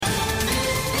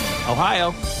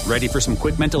Ohio, ready for some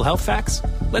quick mental health facts?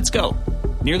 Let's go.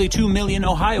 Nearly 2 million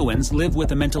Ohioans live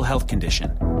with a mental health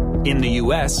condition. In the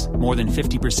U.S., more than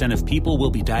 50% of people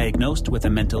will be diagnosed with a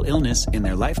mental illness in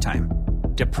their lifetime.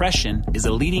 Depression is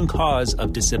a leading cause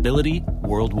of disability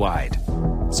worldwide.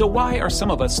 So why are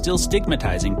some of us still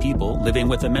stigmatizing people living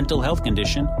with a mental health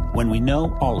condition when we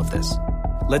know all of this?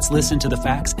 Let's listen to the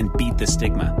facts and beat the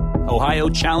stigma. Ohio,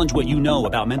 challenge what you know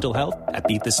about mental health at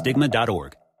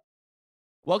beatthestigma.org.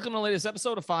 Welcome to the latest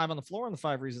episode of Five on the Floor on the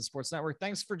Five Reasons Sports Network.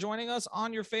 Thanks for joining us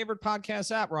on your favorite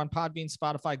podcast app. We're on Podbean,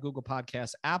 Spotify, Google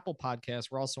Podcasts, Apple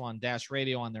Podcasts. We're also on Dash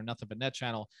Radio on their Nothing But Net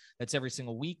channel. That's every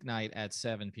single weeknight at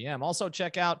 7 p.m. Also,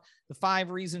 check out the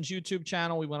Five Reasons YouTube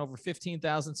channel. We went over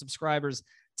 15,000 subscribers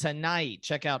tonight.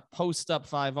 Check out Post Up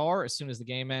 5R as soon as the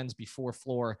game ends, before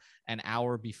floor, an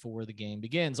hour before the game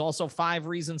begins. Also,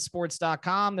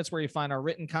 fivereasonsports.com. That's where you find our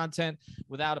written content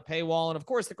without a paywall. And of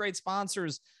course, the great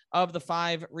sponsors of the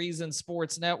Five Reasons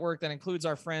Sports Network. That includes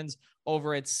our friends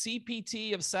over at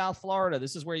CPT of South Florida.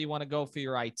 This is where you want to go for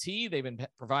your IT. They've been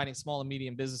providing small and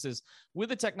medium businesses with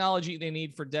the technology they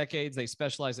need for decades. They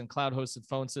specialize in cloud-hosted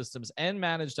phone systems and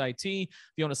managed IT. If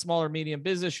you own a small or medium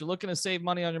business, you're looking to save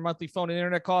money on your monthly phone and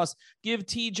internet costs, give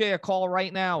TJ a call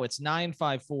right now. It's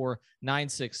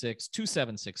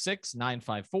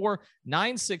 954-966-2766,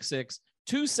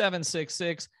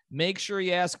 954-966-2766. Make sure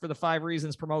you ask for the Five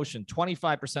Reasons promotion,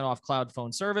 25% off cloud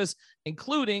phone service,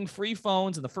 including free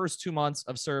phones in the first 2 months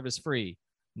of service free.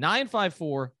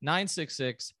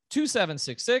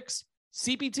 954-966-2766,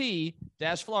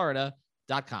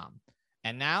 cpt-florida.com.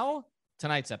 And now,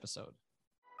 tonight's episode.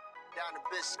 Down to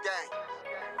Biscayne.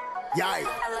 Yikes.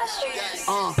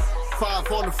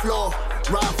 Five on the floor,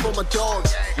 ride for my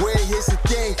dogs. Where here's the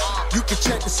thing, you can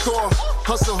check the score.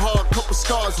 Hustle hard, couple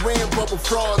scars, wearing bubble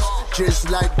frauds. Just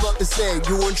like Butler said,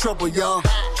 you in trouble, y'all.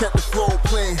 Kept the floor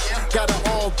playing, got it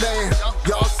all banned.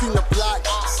 Y'all seen the block,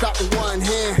 stop with one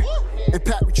hand. And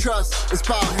Pat we trust, it's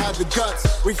power, have the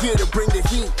guts. We're here to bring the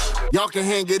heat, y'all can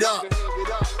hang it up.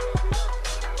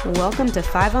 Welcome to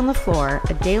Five on the Floor,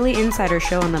 a daily insider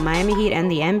show on the Miami Heat and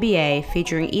the NBA,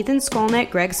 featuring Ethan Skolnick,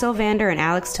 Greg Sylvander, and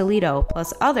Alex Toledo,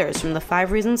 plus others from the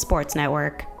Five Reasons Sports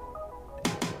Network.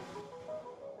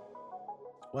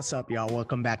 What's up, y'all?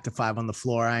 Welcome back to Five on the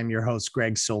Floor. I'm your host,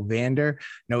 Greg Sylvander.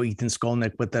 No Ethan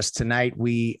Skolnick with us tonight.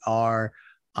 We are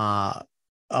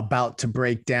about to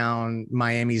break down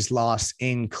Miami's loss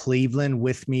in Cleveland.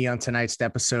 With me on tonight's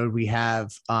episode, we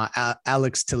have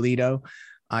Alex Toledo.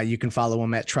 You can follow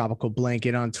him at Tropical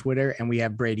Blanket on Twitter. And we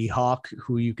have Brady Hawk,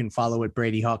 who you can follow at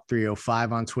Brady Hawk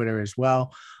 305 on Twitter as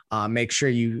well. Make sure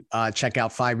you check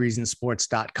out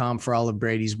fivereasonsports.com for all of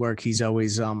Brady's work. He's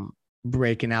always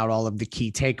breaking out all of the key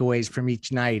takeaways from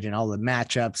each night and all the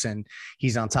matchups. And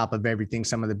he's on top of everything,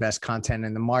 some of the best content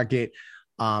in the market.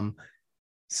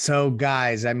 So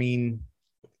guys, I mean,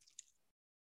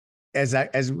 as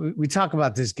we talk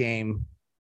about this game,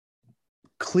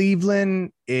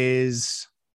 Cleveland is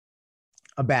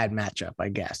a bad matchup, I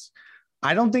guess.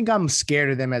 I don't think I'm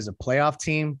scared of them as a playoff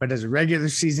team, but as a regular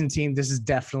season team, this is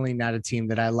definitely not a team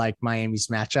that I like Miami's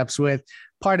matchups with.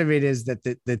 Part of it is that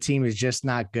the team is just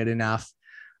not good enough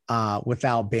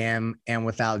without Bam and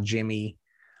without Jimmy.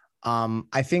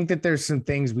 I think that there's some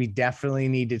things we definitely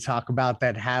need to talk about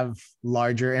that have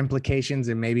larger implications,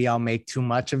 and maybe I'll make too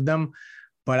much of them,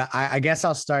 but I guess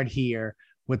I'll start here.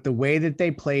 With the way that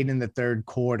they played in the third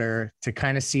quarter to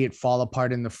kind of see it fall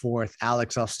apart in the fourth.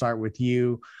 Alex, I'll start with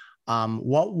you.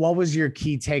 What was your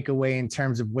key takeaway in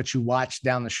terms of what you watched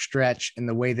down the stretch and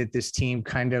the way that this team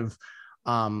kind of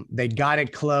they got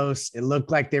it close? It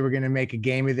looked like they were going to make a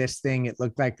game of this thing. It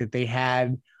looked like that they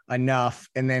had enough,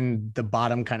 and then the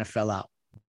bottom kind of fell out.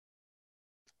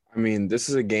 I mean, this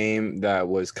is a game that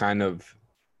was kind of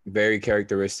very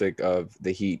characteristic of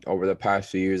the Heat over the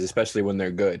past few years, especially when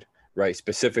they're good. Right,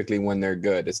 specifically when they're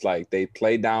good. It's like they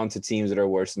play down to teams that are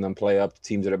worse than them, play up to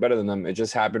teams that are better than them. It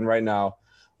just happened right now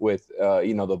with,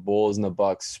 the Bulls and the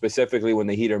Bucks, specifically when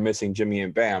the Heat are missing Jimmy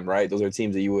and Bam, right? Those are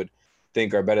teams that you would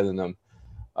think are better than them,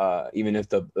 even if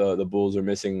the Bulls are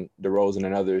missing DeRozan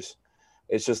and others.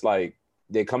 It's just like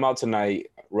they come out tonight,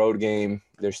 road game,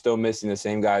 they're still missing the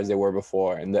same guys they were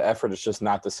before, and the effort is just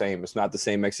not the same. It's not the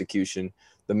same execution.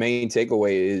 The main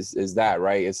takeaway is that,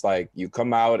 right? It's like you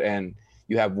come out and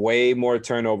you have way more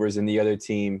turnovers than the other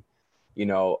team.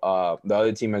 The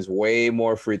other team has way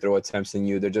more free throw attempts than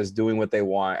you. They're just doing what they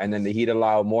want. And then the Heat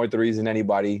allow more threes than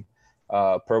anybody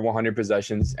per 100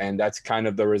 possessions. And that's kind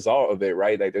of the result of it,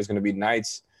 right? Like there's going to be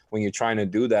nights when you're trying to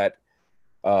do that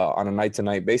on a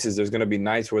night-to-night basis. There's going to be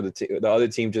nights where the other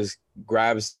team just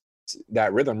grabs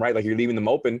that rhythm, right? Like you're leaving them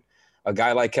open, a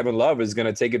guy like Kevin Love is going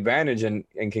to take advantage and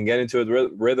can get into a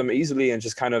rhythm easily and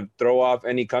just kind of throw off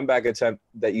any comeback attempt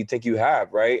that you think you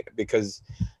have, right? Because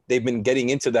they've been getting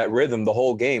into that rhythm the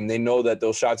whole game. They know that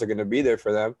those shots are going to be there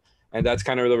for them. And that's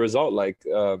kind of the result. Like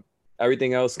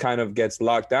everything else kind of gets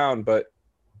locked down, but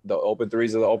the open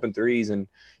threes are the open threes. And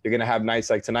you're going to have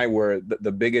nights like tonight where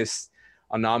the biggest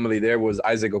anomaly there was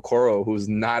Isaac Okoro, who's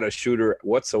not a shooter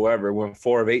whatsoever, went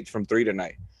 4 of 8 from 3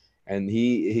 tonight. And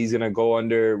he's going to go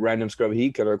under random scrub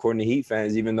heat killer, according to Heat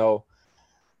fans, even though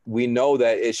we know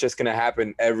that it's just going to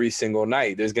happen every single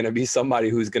night. There's going to be somebody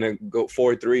who's going to go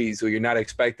 4 threes who you're not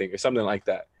expecting or something like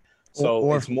that.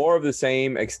 So it's more of the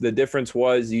same. The difference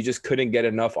was you just couldn't get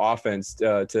enough offense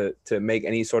to make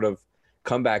any sort of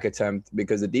comeback attempt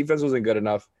because the defense wasn't good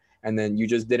enough. And then you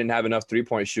just didn't have enough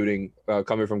 3-point shooting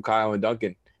coming from Kyle and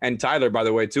Duncan. And Tyler, by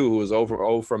the way, too, who was 0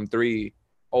 for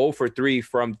 3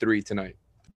 from 3 tonight.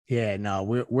 Yeah, no,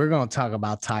 we're going to talk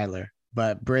about Tyler.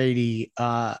 But Brady,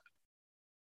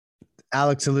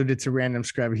 Alex alluded to random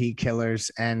scrub heat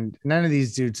killers, and none of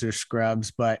these dudes are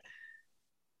scrubs. But,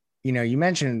 you know, you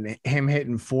mentioned him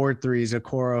hitting 4 threes,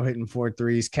 Okoro hitting 4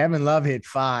 threes. Kevin Love hit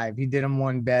 5. He did them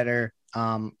one better.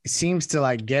 Seems to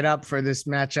like get up for this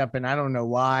matchup, and I don't know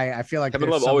why. I feel like Kevin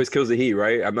Love always kills the Heat,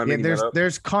 right? I'm not making that up.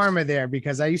 There's karma there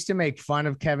because I used to make fun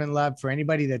of Kevin Love. For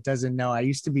anybody that doesn't know, I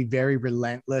used to be very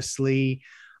relentlessly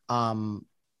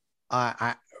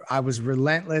I was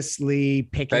relentlessly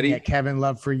picking at Kevin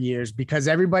Love for years because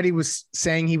everybody was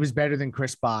saying he was better than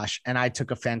Chris Bosh, and I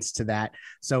took offense to that.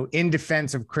 So in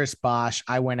defense of Chris Bosh,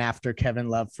 I went after Kevin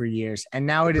Love for years, and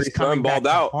now it is coming back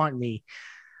to haunt me.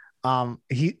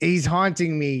 He's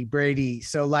haunting me, Brady.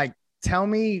 So like, tell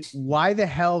me why the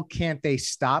hell can't they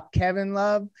stop Kevin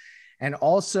Love? And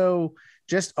also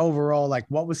just overall, like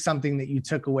what was something that you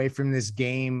took away from this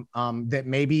game that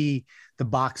maybe the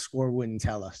box score wouldn't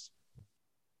tell us?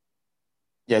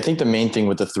 Yeah, I think the main thing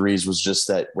with the threes was just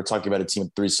that we're talking about a team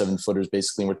of 3 7-footers,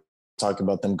 basically, and we're talking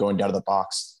about them going down to the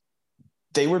box.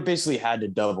 They were basically had to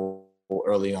double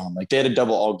early on. Like they had a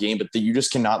double all game, but you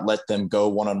just cannot let them go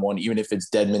one-on-one, even if it's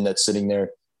Dedmon that's sitting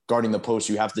there guarding the post.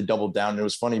 You have to double down. And it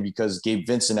was funny because Gabe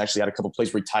Vincent actually had a couple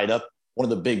plays where he tied up one of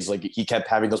the bigs. Like he kept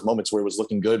having those moments where it was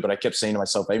looking good, but I kept saying to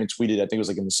myself, I even tweeted, I think it was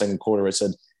like in the second quarter, I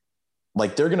said,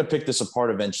 like, they're going to pick this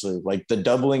apart eventually. Like the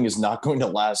doubling is not going to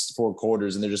last 4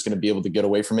 quarters and they're just going to be able to get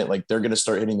away from it. Like they're going to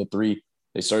start hitting the 3.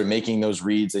 They started making those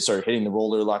reads. They started hitting the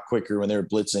roller a lot quicker when they were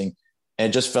blitzing. And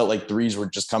it just felt like threes were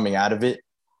just coming out of it.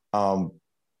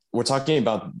 We're talking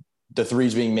about the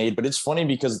threes being made, but it's funny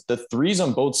because the threes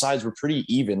on both sides were pretty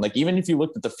even. Like even if you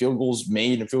looked at the field goals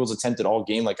made and field goals attempted all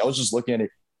game, like I was just looking at it.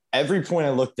 Every point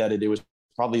I looked at it, it was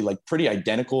probably like pretty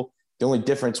identical. The only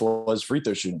difference was free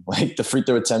throw shooting. Like the free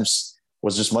throw attempts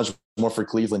was just much more for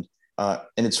Cleveland. And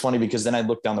it's funny because then I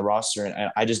look down the roster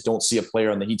and I just don't see a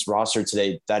player on the Heat's roster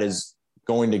today that is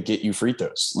going to get you free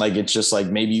throws. Like, it's just like,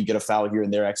 maybe you get a foul here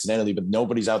and there accidentally, but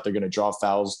nobody's out there going to draw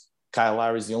fouls. Kyle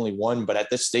Lowry's the only one, but at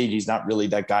this stage, he's not really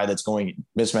that guy that's going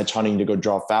mismatch hunting to go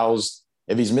draw fouls.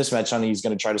 If he's mismatch hunting, he's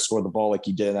going to try to score the ball like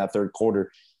he did in that third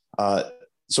quarter.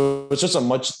 So it's just a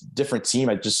much different team.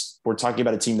 We're talking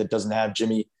about a team that doesn't have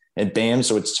Jimmy and Bam,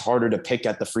 so it's harder to pick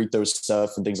at the free throw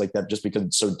stuff and things like that just because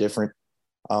it's so different.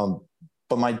 But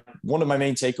one of my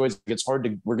main takeaways,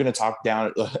 we're going to talk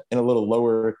down in a little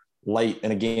lower light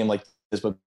in a game like this,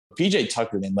 but PJ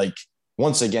Tucker, man, like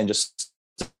once again, just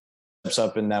steps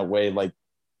up in that way. Like,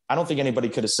 I don't think anybody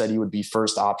could have said he would be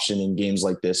first option in games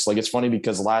like this. Like, it's funny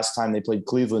because last time they played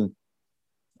Cleveland,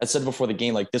 I said before the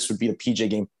game, like this would be the PJ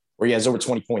game where he has over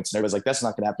 20 points. And everybody's like, that's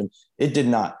not going to happen. It did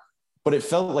not. But it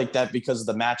felt like that because of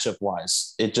the matchup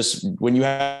wise. It just, when you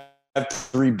have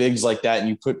 3 bigs like that and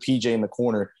you put PJ in the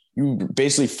corner, you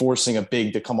basically forcing a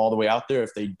big to come all the way out there.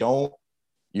 If they don't,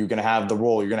 you're going to have the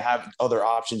roll. You're going to have other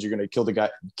options. You're going to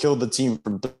kill the team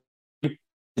from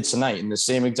tonight in the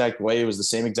same exact way. It was the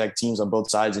same exact teams on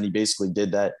both sides. And he basically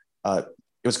did that.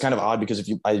 It was kind of odd because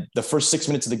the first 6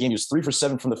 minutes of the game, he was 3 for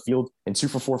 7 from the field and 2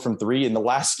 for 4 from 3. In the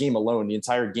last game alone, the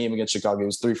entire game against Chicago, it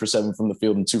was 3 for 7 from the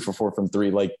field and 2 for 4 from 3.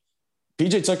 Like,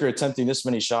 PJ Tucker attempting this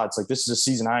many shots, like this is a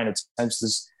season high in attempts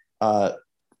this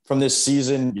from this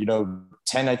season,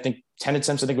 10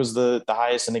 attempts, I think was the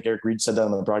highest. I think Eric Reed said that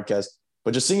on the broadcast,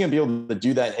 but just seeing him be able to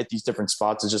do that and hit these different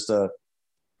spots is just a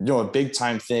big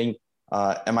time thing.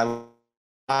 And my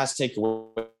last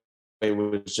takeaway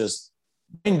was just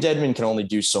Dedmon can only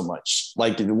do so much.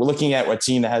 Like, we're looking at a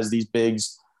team that has these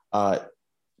bigs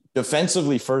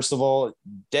defensively. First of all,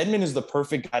 Dedmon is the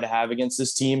perfect guy to have against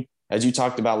this team. As you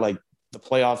talked about, like, the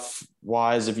playoff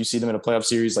wise, if you see them in a playoff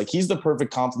series, like he's the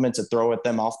perfect complement to throw at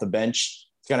them off the bench.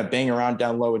 He's kind of bang around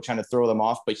down low and trying to throw them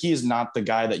off, but he is not the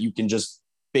guy that you can just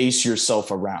base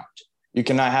yourself around. You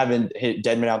cannot have hit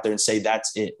Dedmon out there and say,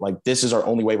 that's it. Like, this is our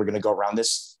only way we're going to go around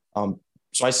this.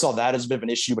 So I saw that as a bit of an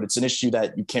issue, but it's an issue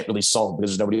that you can't really solve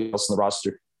because there's nobody else in the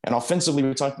roster. And offensively,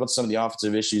 we talked about some of the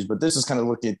offensive issues, but this is kind of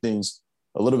looking at things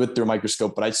a little bit through a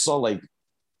microscope. But I saw, like,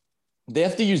 they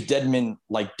have to use Dedmon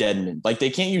like Dedmon. Like, they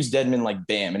can't use Dedmon like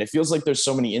Bam. And it feels like there's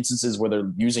so many instances where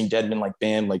they're using Dedmon like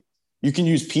Bam. Like, you can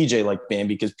use PJ like Bam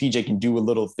because PJ can do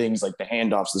little things like the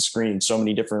handoffs, the screen, so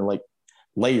many different, like,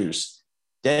 layers.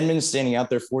 Dedmon is standing out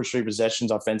there 4 straight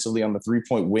possessions offensively on the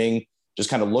 3-point wing, just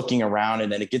kind of looking around,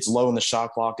 and then it gets low in the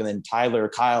shot clock. And then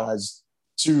Kyle has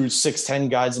 2 6'10"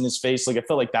 guys in his face. Like, I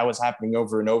felt like that was happening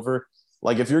over and over.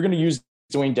 Like, if you're going to use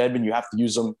Dwayne Dedmon, you have to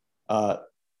use him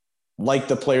like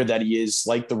the player that he is,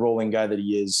 like the rolling guy that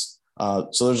he is. So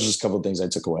those are just a couple of things I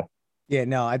took away. Yeah,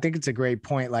 no, I think it's a great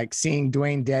point. Like, seeing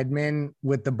Dwayne Dedmon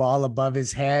with the ball above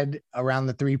his head around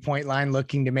the 3-point line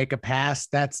looking to make a pass,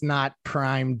 that's not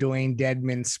prime Dwayne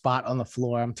Dedmon spot on the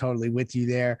floor. I'm totally with you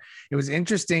there. It was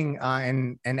interesting,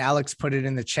 and Alex put it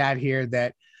in the chat here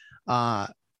that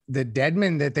the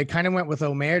Dedmon, that they kind of went with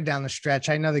Omer down the stretch.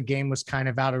 I know the game was kind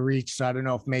of out of reach, so I don't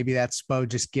know if maybe that's Spo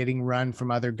just getting run from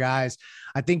other guys.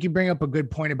 I think you bring up a good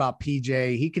point about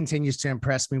PJ. He continues to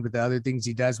impress me with the other things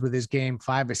he does with his game.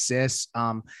 5 assists.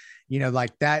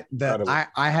 Like that.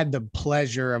 I had the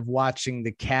pleasure of watching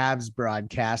the Cavs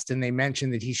broadcast, and they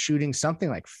mentioned that he's shooting something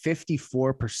like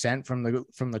 54%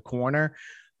 from the corner.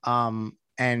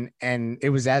 And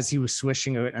it was as he was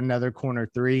swishing another corner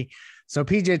 3. So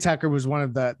PJ Tucker was one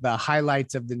of the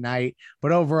highlights of the night,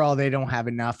 but overall they don't have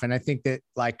enough. And I think that,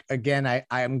 like, again, I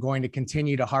am going to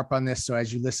continue to harp on this. So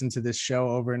as you listen to this show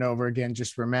over and over again,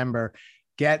 just remember,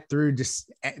 get through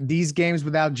these games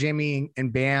without Jimmy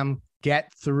and Bam,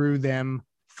 get through them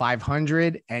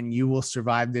 500 and you will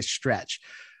survive this stretch.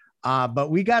 But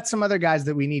we got some other guys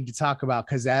that we need to talk about,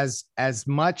 because as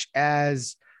much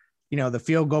as, the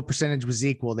field goal percentage was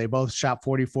equal, they both shot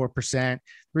 44%.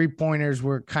 3-pointers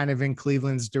were kind of in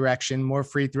Cleveland's direction, more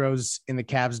free throws in the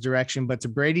Cavs' direction. But to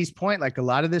Brady's point, like, a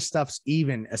lot of this stuff's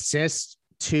even. Assists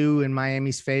 2 in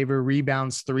Miami's favor,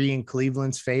 rebounds 3 in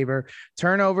Cleveland's favor,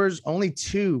 turnovers only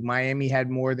 2. Miami had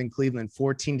more than Cleveland,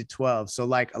 14-12. So,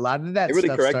 like, a lot of that. They really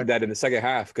corrected that in the second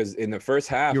half, because in the first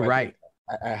half, you're right.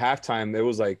 At halftime, it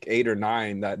was like 8 or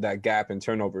 9, that gap in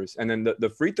turnovers. And then the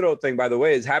free throw thing, by the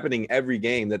way, is happening every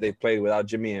game that they played without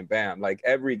Jimmy and Bam. Like,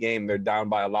 every game they're down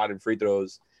by a lot in free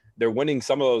throws. They're winning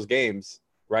some of those games,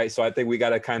 right? So I think we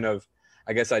got to kind of,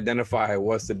 I guess, identify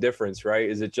what's the difference, right?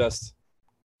 Is it just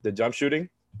the jump shooting?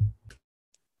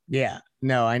 Yeah,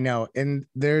 no, I know. And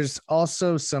there's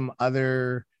also some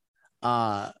other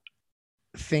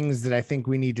things that I think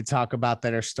we need to talk about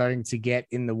that are starting to get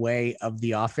in the way of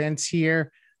the offense here,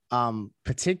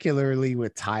 particularly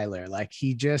with Tyler. Like,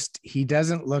 he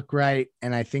doesn't look right.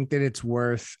 And I think that it's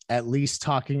worth at least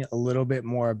talking a little bit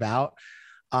more about.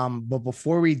 But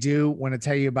before we do, want to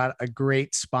tell you about a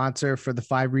great sponsor for the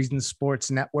 5 Reasons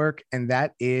Sports Network, and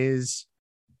that is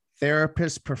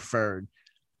Therapist Preferred.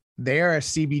 They are a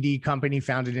CBD company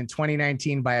founded in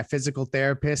 2019 by a physical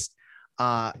therapist.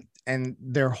 And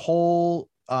their whole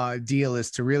deal is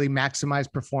to really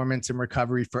maximize performance and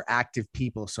recovery for active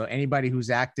people. So anybody who's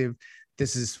active,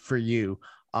 this is for you.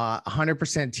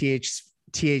 100%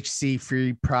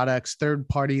 THC-free products,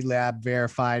 third-party lab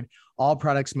verified, all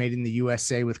products made in the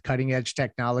USA with cutting-edge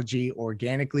technology,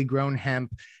 organically grown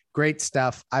hemp. Great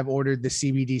stuff. I've ordered the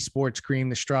CBD sports cream,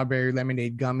 the strawberry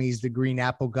lemonade gummies, the green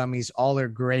apple gummies. All are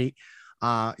great.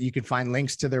 You can find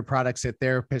links to their products at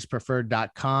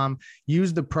therapistpreferred.com.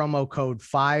 Use the promo code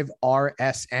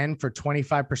 5RSN for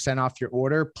 25% off your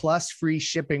order, plus free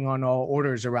shipping on all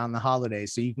orders around the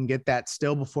holidays. So you can get that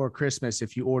still before Christmas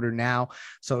if you order now.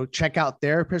 So check out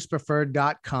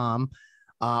therapistpreferred.com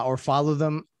or follow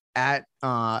them at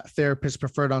Therapist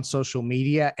Preferred on social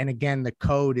media. And again, the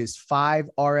code is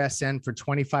 5RSN for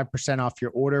 25% off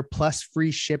your order, plus free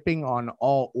shipping on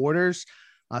all orders.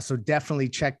 So definitely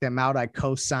check them out. I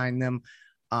co-sign them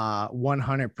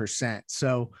 100%.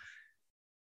 So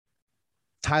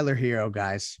Tyler Hero,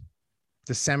 guys,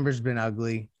 December's been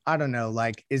ugly. I don't know.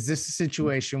 Like, is this a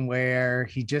situation where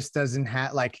he just doesn't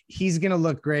have, like, he's going to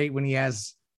look great when he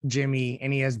has Jimmy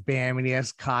and he has Bam and he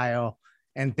has Kyle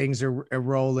and things are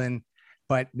rolling.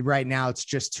 But right now it's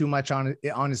just too much on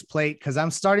his plate, because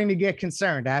I'm starting to get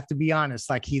concerned. I have to be honest.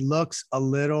 Like, he looks a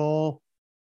little,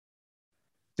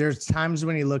 there's times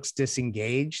when he looks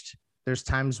disengaged. There's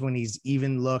times when he's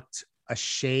even looked a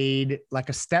shade, like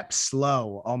a step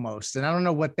slow almost. And I don't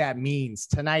know what that means.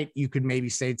 Tonight, you could maybe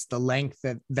say it's the length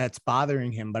that's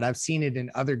bothering him, but I've seen it in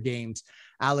other games.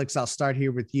 Alex, I'll start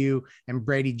here with you, and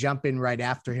Brady, jump in right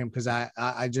after him, because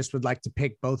I just would like to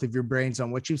pick both of your brains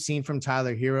on what you've seen from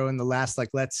Tyler Herro in the last, like,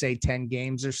 let's say 10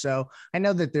 games or so. I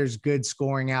know that there's good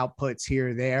scoring outputs here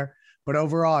or there, but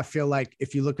overall, I feel like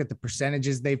if you look at the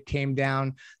percentages, they've came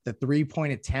down. The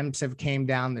 3-point attempts have came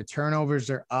down. The turnovers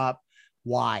are up.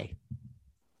 Why?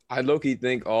 I low-key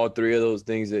think all three of those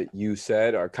things that you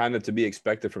said are kind of to be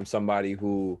expected from somebody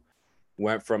who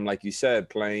went from, like you said,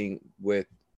 playing with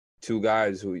two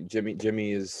guys who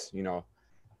Jimmy is, you know,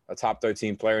 a top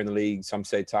 13 player in the league. Some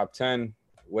say top 10.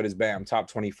 What is Bam? Top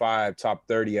 25, top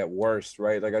 30 at worst,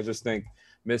 right? Like, I just think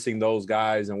missing those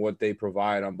guys and what they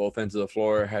provide on both ends of the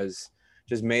floor has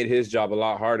just made his job a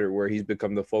lot harder, where he's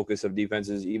become the focus of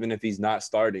defenses, even if he's not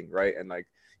starting, right? And like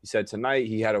you said, tonight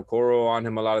he had Okoro on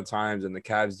him a lot of times, and the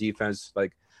Cavs defense,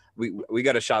 like, we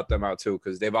got to shout them out too,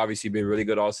 because they've obviously been really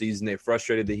good all season. They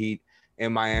frustrated the Heat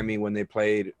in Miami when they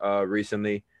played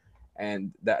recently.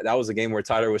 And that was a game where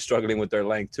Tyler was struggling with their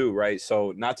length too, right?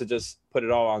 So not to just put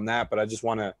it all on that, but I just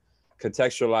want to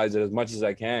contextualize it as much as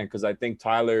I can, because I think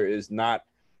Tyler is not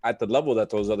at the level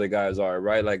that those other guys are,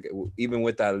 right? Like, even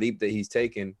with that leap that he's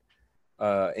taken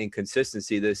in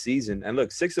consistency this season. And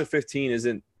look, 6 of 15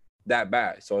 isn't that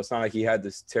bad. So it's not like he had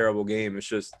this terrible game. It's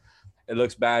just, it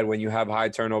looks bad when you have high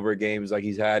turnover games like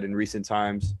he's had in recent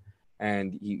times.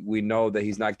 And we know that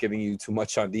he's not giving you too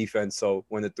much on defense. So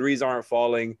when the threes aren't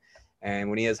falling and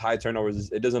when he has high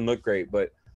turnovers, it doesn't look great.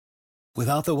 But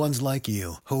without the ones like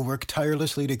you who work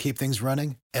tirelessly to keep things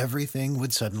running, everything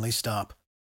would suddenly stop.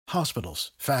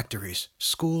 Hospitals, factories,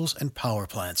 schools, and power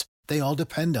plants, they all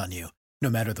depend on you. No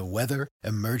matter the weather,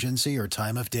 emergency, or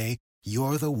time of day,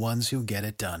 you're the ones who get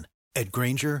it done. At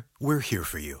Grainger, we're here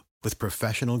for you with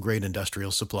professional-grade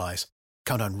industrial supplies.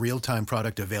 Count on real-time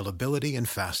product availability and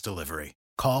fast delivery.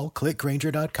 Call, click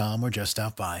Grainger.com, or just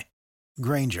stop by.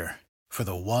 Grainger, for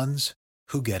the ones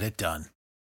who get it done.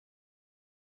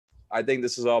 I think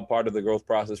this is all part of the growth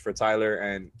process for Tyler,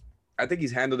 and I think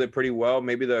he's handled it pretty well.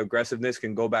 Maybe the aggressiveness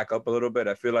can go back up a little bit.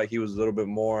 I feel like he was a little bit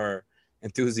more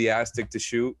enthusiastic to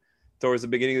shoot towards the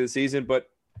beginning of the season. But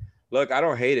look, I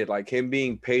don't hate it. Like, him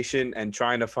being patient and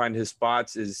trying to find his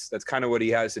spots, that's kind of what he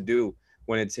has to do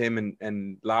when it's him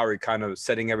and Lowry kind of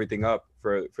setting everything up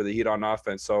for the Heat on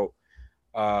offense. So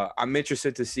I'm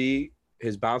interested to see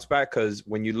his bounce back, because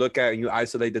when you look at and you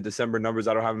isolate the December numbers,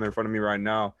 I don't have them in front of me right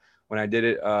now. When I did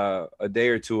it a day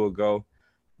or two ago,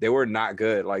 they were not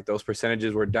good. Like, those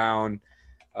percentages were down.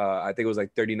 I think it was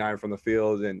like 39 from the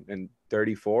field and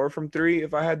 34 from three,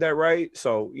 if I had that right.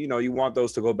 So, you know, you want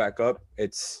those to go back up.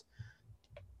 It's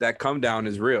that come down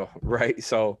is real, right?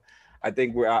 So I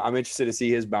think I'm interested to see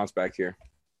his bounce back here.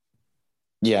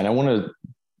 Yeah, and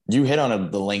you hit on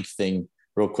the length thing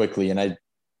real quickly, and I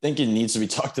think it needs to be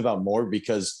talked about more,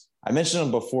 because I mentioned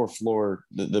him before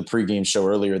the pregame show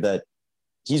earlier, that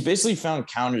he's basically found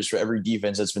counters for every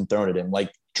defense that's been thrown at him.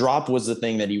 Like, drop was the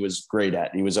thing that he was great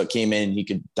at. He came in, he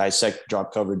could dissect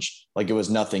drop coverage like it was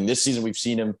nothing. This season, we've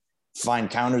seen him find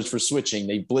counters for switching.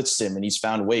 They blitzed him, and he's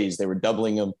found ways. They were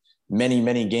doubling him many,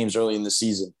 many games early in the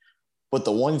season. But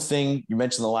the one thing you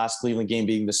mentioned, the last Cleveland game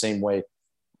being the same way,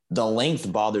 the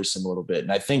length bothers him a little bit.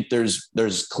 And I think there's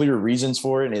clear reasons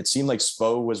for it. And it seemed like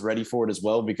Spo was ready for it as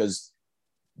well, because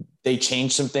they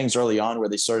changed some things early on where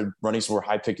they started running some more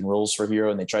high pick and rolls for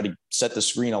Herro, and they tried to set the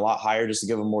screen a lot higher just to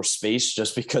give him more space,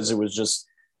 just because it was just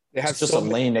a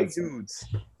lane of dudes.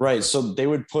 Right. So they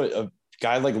would put a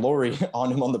guy like Lowry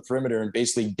on him on the perimeter and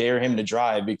basically dare him to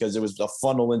drive, because it was a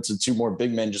funnel into two more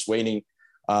big men just waiting.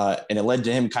 And it led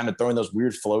to him kind of throwing those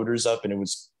weird floaters up, and it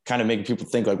was kind of making people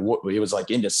think like what it was, like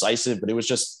indecisive, but it was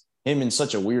just him in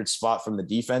such a weird spot from the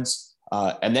defense.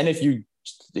 And then if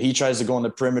he tries to go on the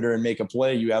perimeter and make a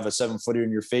play, you have a 7-footer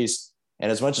in your face.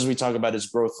 And as much as we talk about his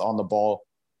growth on the ball,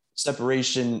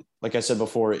 separation, like I said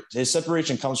before, his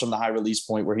separation comes from the high release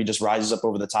point where he just rises up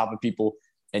over the top of people,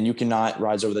 and you cannot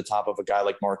rise over the top of a guy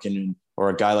like Markkanen or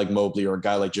a guy like Mobley or a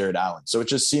guy like Jared Allen. So it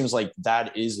just seems like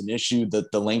that is an issue,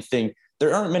 the length thing.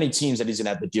 There aren't many teams that he's going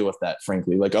to have to deal with that,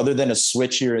 frankly. Like, other than a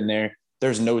switch here and there,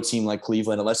 there's no team like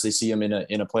Cleveland, unless they see him in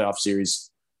a playoff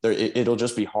series. It'll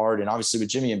just be hard. And obviously with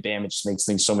Jimmy and Bam, it just makes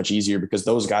things so much easier, because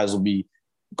those guys will be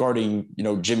guarding,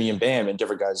 Jimmy and Bam and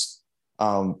different guys.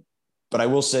 But I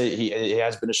will say he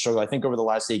has been a struggle. I think over the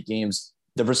last 8 games,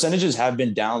 the percentages have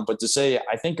been down, but to say,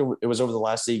 I think it was over the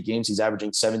last 8 games, he's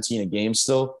averaging 17 a game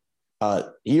still.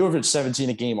 He averaged 17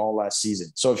 a game all last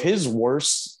season. So if his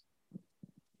worst,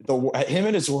 him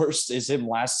at his worst is him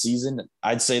last season,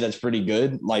 I'd say that's pretty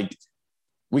good. Like,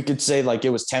 we could say like it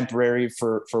was temporary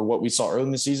for what we saw early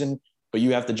in the season, but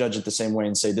you have to judge it the same way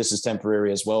and say this is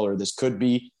temporary as well, or this could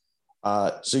be.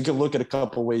 So you could look at a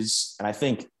couple ways. And I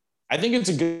think it's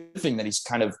a good thing that he's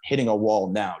kind of hitting a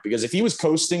wall now, because if he was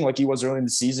coasting like he was early in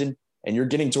the season and you're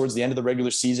getting towards the end of the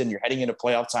regular season, you're heading into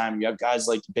playoff time, you have guys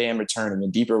like Bam returning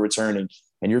and Depot returning,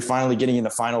 and you're finally getting in the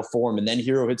final form, and then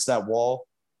Hero hits that wall,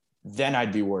 then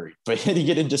I'd be worried. But hitting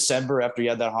it in December after he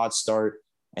had that hot start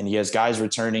and he has guys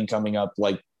returning coming up,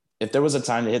 like if there was a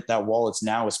time to hit that wall, it's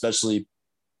now, especially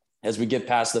as we get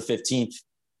past the 15th.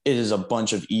 It is a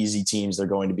bunch of easy teams they're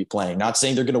going to be playing. Not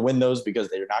saying they're going to win those because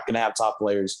they're not going to have top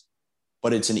players,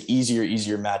 but it's an easier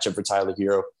matchup for Tyler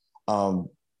Hero.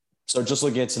 So just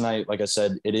looking at tonight, like I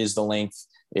said, it is the length.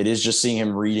 It is just seeing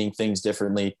him reading things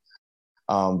differently.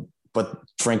 But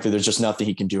frankly, there's just nothing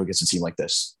he can do against a team like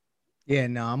this. Yeah,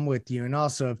 no, I'm with you. And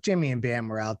also, if Jimmy and Bam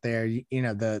were out there, you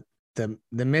know, the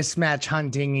mismatch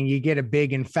hunting and you get a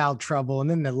big in foul trouble and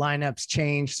then the lineups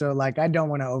change. So like, I don't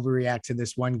want to overreact to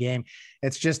this one game.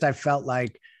 It's just, I felt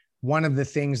like one of the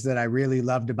things that I really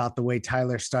loved about the way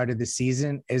Tyler started the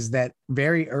season is that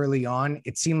very early on,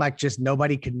 it seemed like just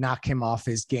nobody could knock him off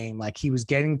his game. Like he was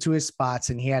getting to his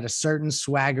spots and he had a certain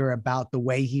swagger about the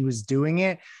way he was doing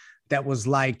it that was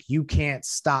like, you can't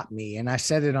stop me. And I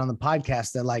said it on the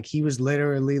podcast that like, he was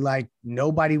literally like,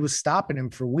 nobody was stopping him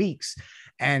for weeks.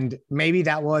 And maybe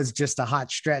that was just a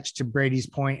hot stretch, to Brady's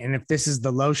point. And if this is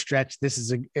the low stretch, this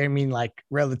is like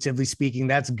relatively speaking,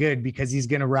 that's good because he's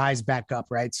going to rise back up.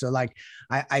 Right. So like,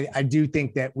 I do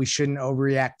think that we shouldn't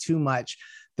overreact too much.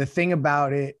 The thing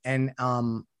about it, and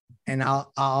I'll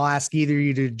ask either of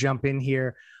you to jump in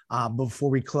here before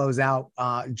we close out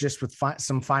just with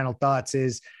some final thoughts,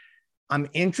 is I'm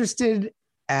interested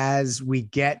as we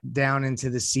get down into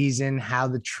the season, how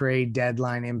the trade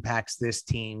deadline impacts this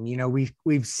team. You know,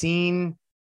 we've seen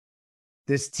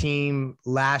this team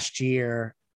last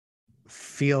year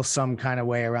feel some kind of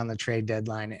way around the trade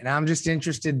deadline. And I'm just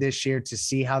interested this year to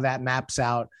see how that maps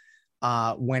out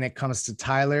when it comes to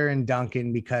Tyler and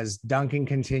Duncan, because Duncan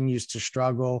continues to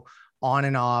struggle on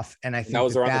and off. And I think that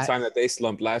was around the time that they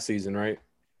slumped last season, right?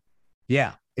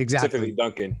 Yeah, exactly. Specifically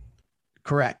Duncan.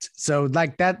 Correct. So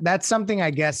like that's something, I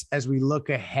guess, as we look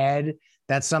ahead,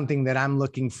 that's something that I'm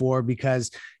looking for, because,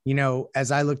 you know,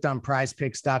 as I looked on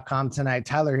prizepicks.com tonight,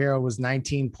 Tyler Hero was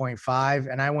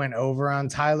 19.5 and I went over on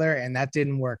Tyler and that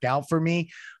didn't work out for me,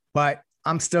 but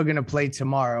I'm still going to play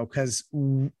tomorrow because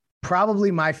probably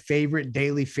my favorite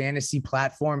daily fantasy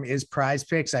platform is Prize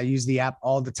Picks. I use the app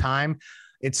all the time.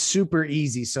 It's super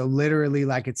easy. So literally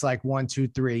like, it's like 1, 2,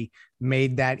 3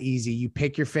 made that easy. You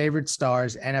pick your favorite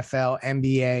stars, NFL,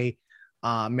 NBA,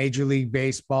 Major League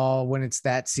Baseball when it's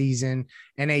that season,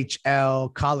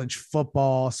 NHL, college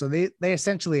football. So they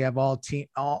essentially have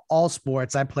all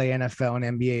sports. I play NFL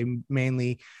and NBA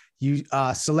mainly. You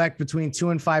select between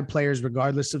 2 and 5 players,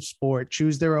 regardless of sport,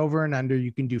 choose their over and under.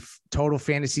 You can do total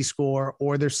fantasy score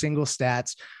or their single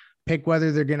stats. Pick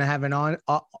whether they're going to have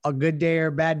a good day or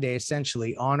a bad day,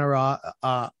 essentially on or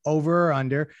over or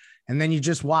under. And then you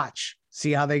just watch,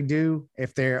 see how they do.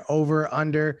 If they're over or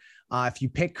under, if you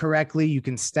pick correctly, you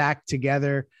can stack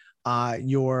together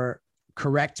your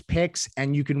correct picks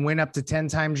and you can win up to 10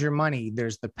 times your money.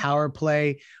 There's the power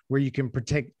play where you can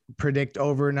predict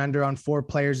over and under on 4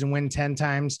 players and win 10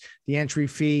 times the entry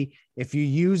fee. If you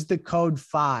use the code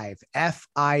FIVE,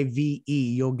 FIVE,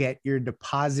 you'll get your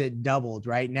deposit doubled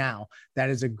right now. That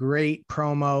is a great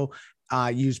promo.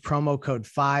 Use promo code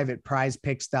FIVE at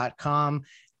prizepicks.com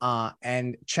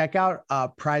and check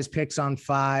out Prize Picks on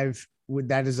 5.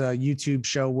 That is a YouTube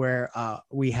show where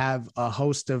we have a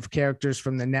host of characters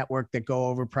from the network that go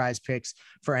over Prize Picks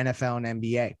for NFL and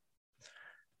NBA.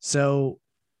 So,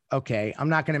 okay, I'm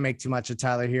not going to make too much of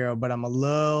Tyler Hero, but I'm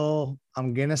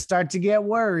going to start to get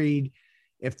worried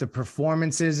if the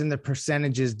performances and the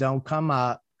percentages don't come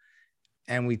up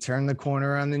and we turn the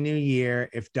corner on the new year.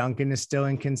 If Duncan is still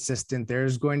inconsistent,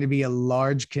 there's going to be a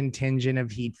large contingent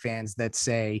of Heat fans that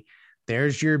say,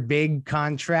 there's your big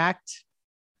contract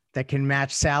that can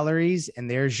match salaries,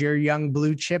 and there's your young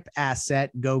blue chip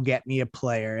asset. Go get me a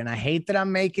player. And I hate that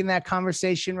I'm making that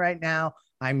conversation right now.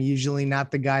 I'm usually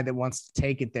not the guy that wants to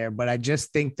take it there, but I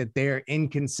just think that their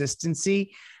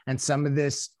inconsistency and some of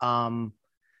this kind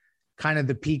of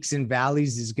the peaks and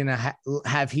valleys is going to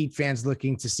have Heat fans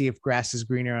looking to see if grass is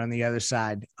greener on the other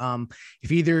side.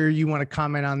 If either you want to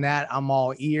comment on that, I'm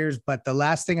all ears. But the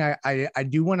last thing I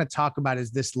do want to talk about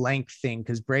is this length thing,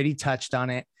 because Brady touched on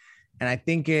it. And I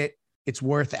think it's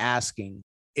worth asking,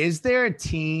 is there a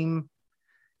team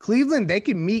Cleveland, they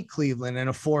can meet Cleveland in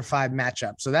a 4-5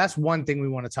 matchup. So that's one thing we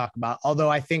want to talk about. Although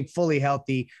I think fully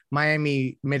healthy,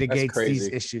 Miami mitigates these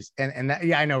issues. And that,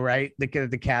 yeah, I know, right? The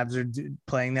Cavs are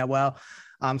playing that well.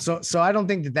 So I don't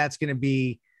think that that's going to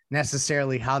be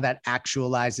necessarily how that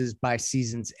actualizes by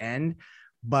season's end.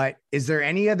 But is there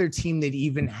any other team that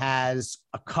even has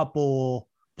a couple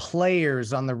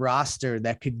players on the roster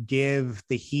that could give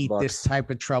the Heat Bucks. this type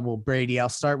of trouble? Brady, I'll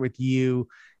start with you.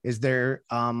 Is there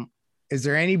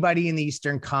anybody in the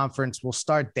Eastern Conference, we'll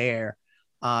start there,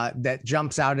 that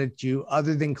jumps out at you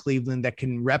other than Cleveland that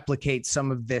can replicate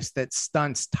some of this, that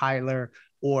stunts Tyler,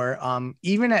 or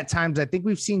even at times, I think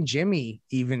we've seen Jimmy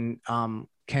even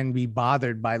can be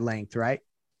bothered by length, right?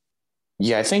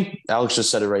 Yeah, I think Alex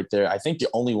just said it right there. I think the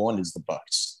only one is the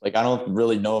Bucks. Like, I don't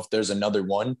really know if there's another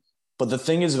one. But the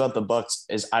thing is about the Bucks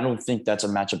is I don't think that's a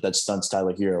matchup that stunts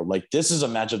Tyler Hero. Like, this is a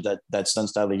matchup that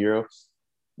stunts Tyler Hero.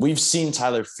 We've seen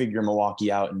Tyler figure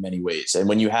Milwaukee out in many ways. And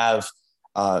when you have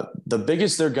the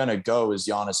biggest they're going to go is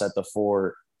Giannis at the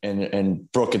 4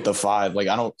 and Brook at the 5. Like,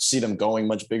 I don't see them going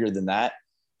much bigger than that.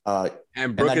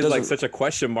 And Brook is like such a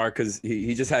question mark because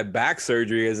he just had back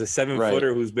surgery as a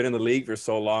 7-footer who's been in the league for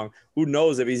so long. Who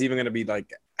knows if he's even going to be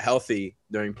like healthy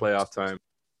during playoff time.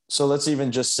 So let's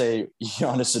even just say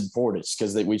Giannis and Portis,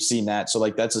 because we've seen that. So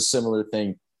like that's a similar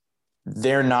thing.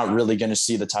 They're not really going to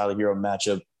see the Tyler Hero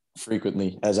matchup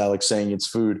frequently, as Alex saying it's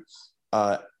food.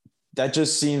 That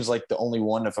just seems like the only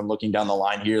one. If I'm looking down the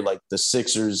line here, like the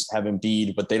Sixers have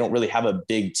Embiid, but they don't really have a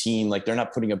big team. Like they're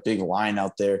not putting a big line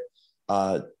out there.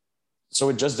 So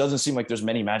it just doesn't seem like there's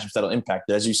many matchups that'll impact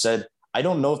it. As you said, I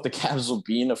don't know if the Cavs will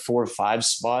be in a 4 or 5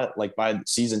 spot like by the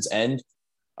season's end.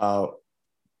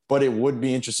 But it would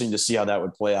be interesting to see how that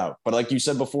would play out. But like you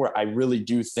said before, I really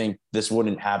do think this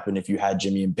wouldn't happen if you had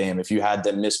Jimmy and Bam, if you had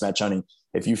them mismatch hunting,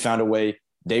 if you found a way,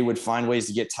 they would find ways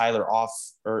to get Tyler off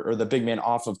or the big man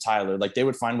off of Tyler. Like they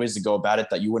would find ways to go about it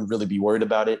that you wouldn't really be worried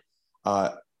about it.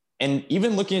 And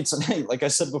even looking at tonight, like I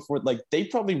said before, like they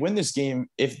probably win this game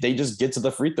if they just get to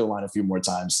the free throw line a few more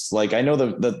times. Like I know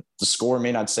the score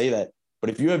may not say that, but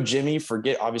if you have Jimmy,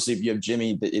 obviously if you have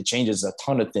Jimmy, it changes a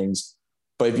ton of things.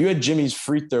 But if you had Jimmy's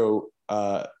free throw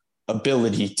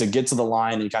ability to get to the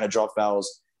line and kind of draw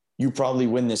fouls, you probably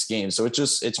win this game. So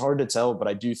it's hard to tell, but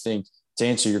I do think, to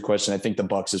answer your question, I think the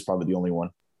Bucks is probably the only one.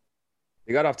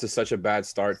 They got off to such a bad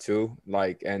start too.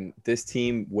 Like, and this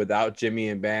team without Jimmy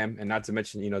and Bam, and not to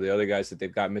mention, the other guys that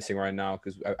they've got missing right now,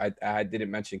 because I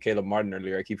didn't mention Caleb Martin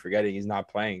earlier. I keep forgetting he's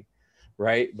not playing,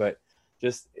 right? But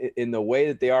just in the way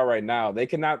that they are right now, they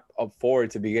cannot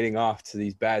afford to be getting off to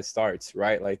these bad starts,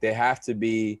 right? Like they have to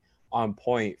be on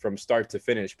point from start to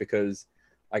finish because,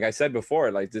 like I said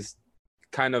before, like this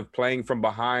kind of playing from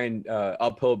behind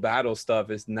uphill battle stuff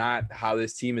is not how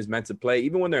this team is meant to play,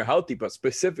 even when they're healthy, but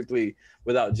specifically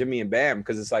without Jimmy and Bam,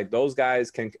 because it's like those guys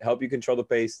can help you control the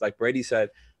pace. Like Brady said,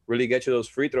 really get you those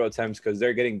free throw attempts because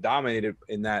they're getting dominated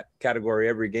in that category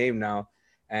every game now.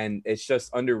 And it's just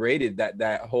underrated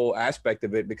that whole aspect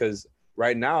of it because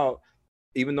right now,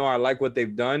 even though I like what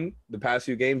they've done the past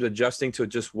few games, adjusting to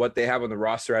just what they have on the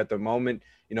roster at the moment,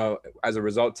 as a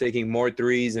result, taking more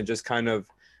threes and just kind of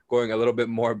going a little bit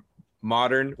more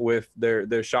modern with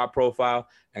their shot profile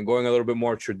and going a little bit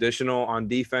more traditional on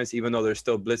defense, even though they're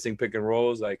still blitzing pick and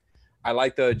rolls. Like I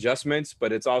like the adjustments,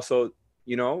 but it's also,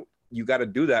 you got to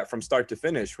do that from start to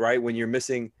finish, right? When you're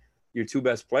missing your 2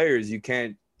 best players, you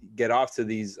can't get off to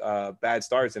these bad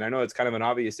starts. And I know it's kind of an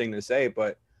obvious thing to say,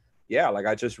 but yeah, like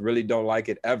I just really don't like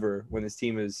it ever when this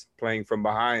team is playing from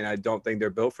behind. I don't think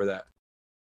they're built for that.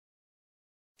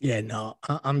 Yeah, no,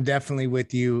 I'm definitely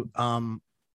with you.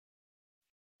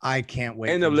 I can't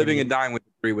wait. End up living and dying with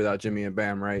 3 without Jimmy and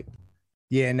Bam, right?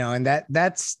 Yeah, no, and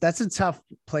that's a tough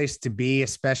place to be,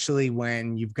 especially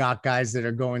when you've got guys that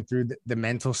are going through the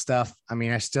mental stuff. I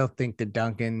mean, I still think that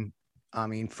Duncan,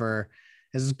 for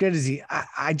as good as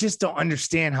I just don't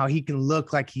understand how he can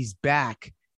look like he's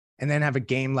back and then have a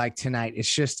game like tonight.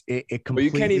 It's just it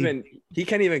completely. But he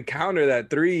can't even counter that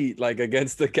 3 like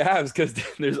against the Cavs because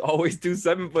there's always 2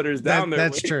 7-footers down there.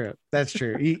 That's true. That's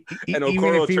true. And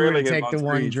even if he were to take the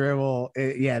one dribble,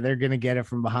 they're gonna get it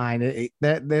from behind.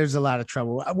 There's a lot of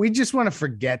trouble. We just want to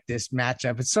forget this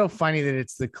matchup. It's so funny that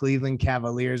it's the Cleveland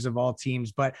Cavaliers of all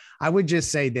teams. But I would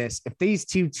just say this: if these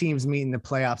 2 teams meet in the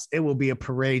playoffs, it will be a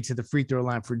parade to the free throw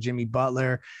line for Jimmy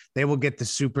Butler. They will get the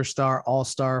superstar,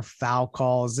 all-star foul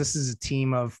calls. This is a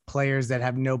team of players that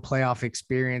have no playoff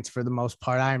experience for the most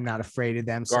part. I am not afraid of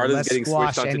them. So let's getting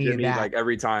squash switched any to Jimmy of that. Like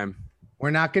every time. We're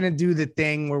not going to do the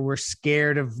thing where we're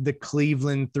scared of the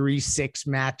Cleveland 3-6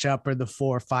 matchup or the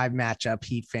 4-5 matchup,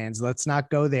 Heat fans. Let's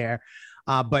not go there.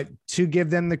 But to give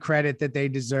them the credit that they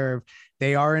deserve,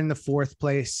 they are in the fourth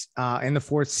place, in the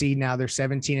fourth seed now. They're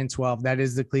 17-12. That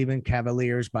is the Cleveland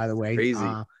Cavaliers, by the way. Crazy.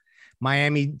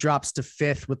 Miami drops to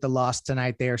fifth with the loss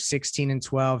tonight. They are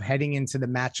 16-12, heading into the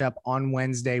matchup on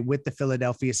Wednesday with the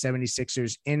Philadelphia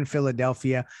 76ers in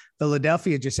Philadelphia.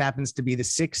 Philadelphia just happens to be the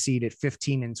sixth seed at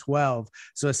 15-12.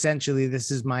 So essentially, this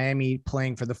is Miami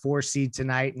playing for the 4 seed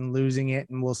tonight and losing it.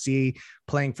 And we'll see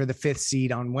playing for the 5th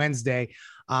seed on Wednesday.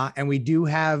 And we do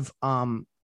have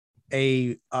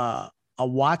a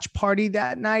watch party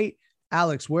that night.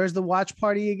 Alex, where's the watch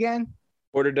party again?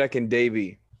 Quarterdeck and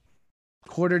Davey.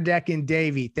 Quarterdeck and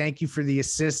Davey. Thank you for the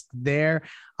assist there.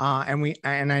 And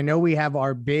I know we have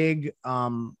our big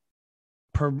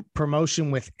promotion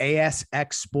with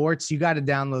ASX Sports. You got to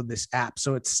download this app.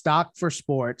 So it's stock for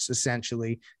sports,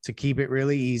 essentially, to keep it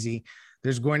really easy.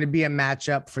 There's going to be a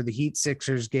matchup for the Heat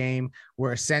Sixers game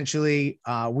where essentially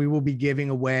we will be giving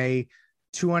away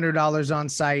 $200 on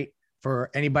site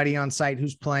for anybody on site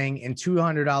who's playing, and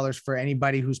 $200 for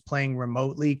anybody who's playing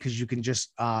remotely, because you can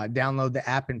just download the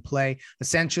app and play.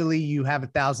 Essentially, you have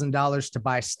 $1,000 to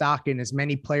buy stock in as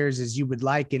many players as you would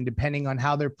like, and depending on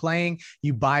how they're playing,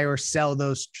 you buy or sell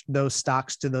those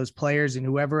stocks to those players, and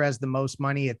whoever has the most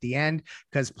money at the end,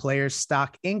 because players'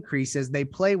 stock increase as they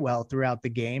play well throughout the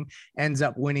game, ends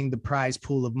up winning the prize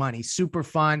pool of money. Super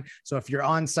fun. So if you're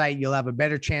on site, you'll have a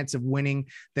better chance of winning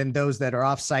than those that are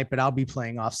off site, but I'll be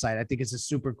playing off site. I think it's a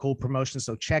super cool promotion.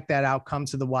 So check that out. Come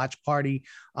to the watch party.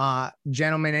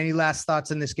 Gentlemen, any last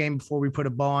thoughts on this game before we put a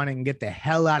bow on it and get the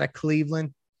hell out of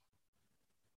Cleveland?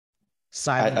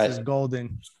 Silence is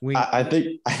golden. I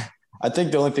think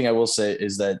the only thing I will say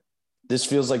is that this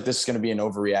feels like this is going to be an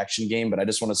overreaction game, but I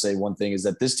just want to say one thing is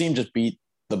that this team just beat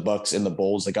the Bucks and the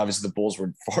Bulls. Like, obviously the Bulls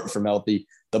were far from healthy.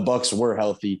 The Bucks were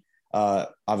healthy,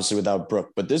 obviously without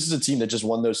Brook, but this is a team that just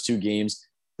won those 2 games.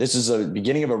 This is a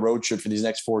beginning of a road trip for these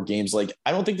next 4 games. Like,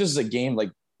 I don't think this is a game like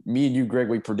me and you, Greg,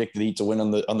 we predicted the Heat to win on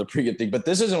the pregame thing, but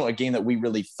this isn't a game that we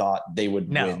really thought they would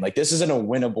win. Like, this isn't a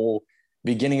winnable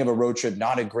beginning of a road trip,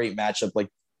 not a great matchup. Like,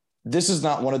 this is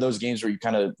not one of those games where you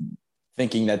kind of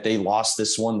thinking that they lost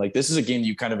this one. Like, this is a game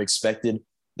you kind of expected,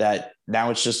 that now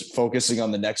it's just focusing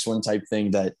on the next one type thing,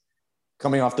 that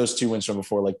coming off those 2 wins from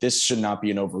before, like, this should not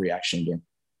be an overreaction game.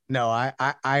 No,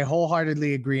 I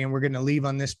wholeheartedly agree. And we're going to leave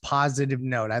on this positive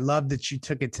note. I love that you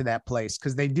took it to that place,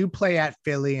 because they do play at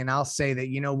Philly. And I'll say that,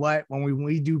 you know what, when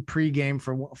we do pregame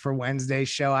for Wednesday's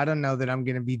show, I don't know that I'm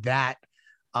going to be that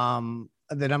I'm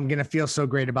going to feel so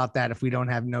great about that if we don't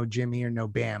have no Jimmy or no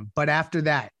Bam. But after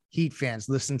that, Heat fans,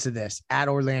 listen to this: at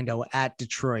Orlando, at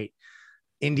Detroit,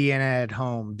 Indiana at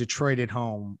home, Detroit at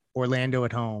home, Orlando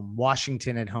at home,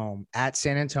 Washington at home, at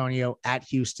San Antonio, at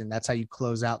Houston. That's how you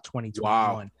close out 2021.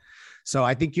 Wow. So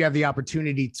I think you have the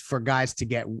opportunity for guys to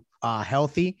get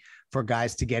healthy, for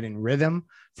guys to get in rhythm,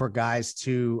 for guys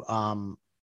to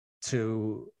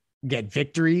get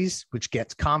victories, which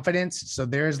gets confidence. So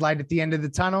there's light at the end of the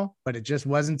tunnel, but it just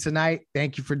wasn't tonight.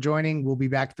 Thank you for joining. We'll be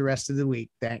back the rest of the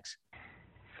week. Thanks.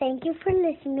 Thank you for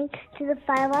listening to the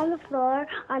 5 on the Floor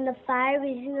on the 5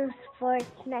 Reasons Sports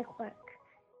Network.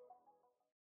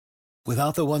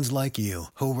 Without the ones like you,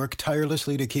 who work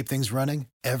tirelessly to keep things running,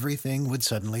 everything would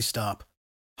suddenly stop.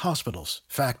 Hospitals,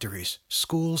 factories,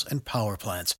 schools, and power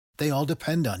plants, they all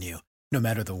depend on you. No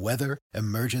matter the weather,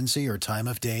 emergency, or time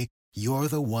of day, you're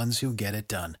the ones who get it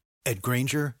done. At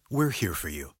Grainger, we're here for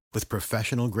you with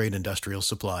professional-grade industrial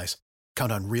supplies.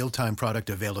 Count on real-time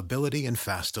product availability and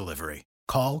fast delivery.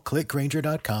 Call, click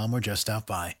Grainger.com, or just stop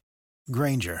by.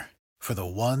 Grainger, for the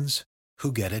ones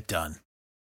who get it done.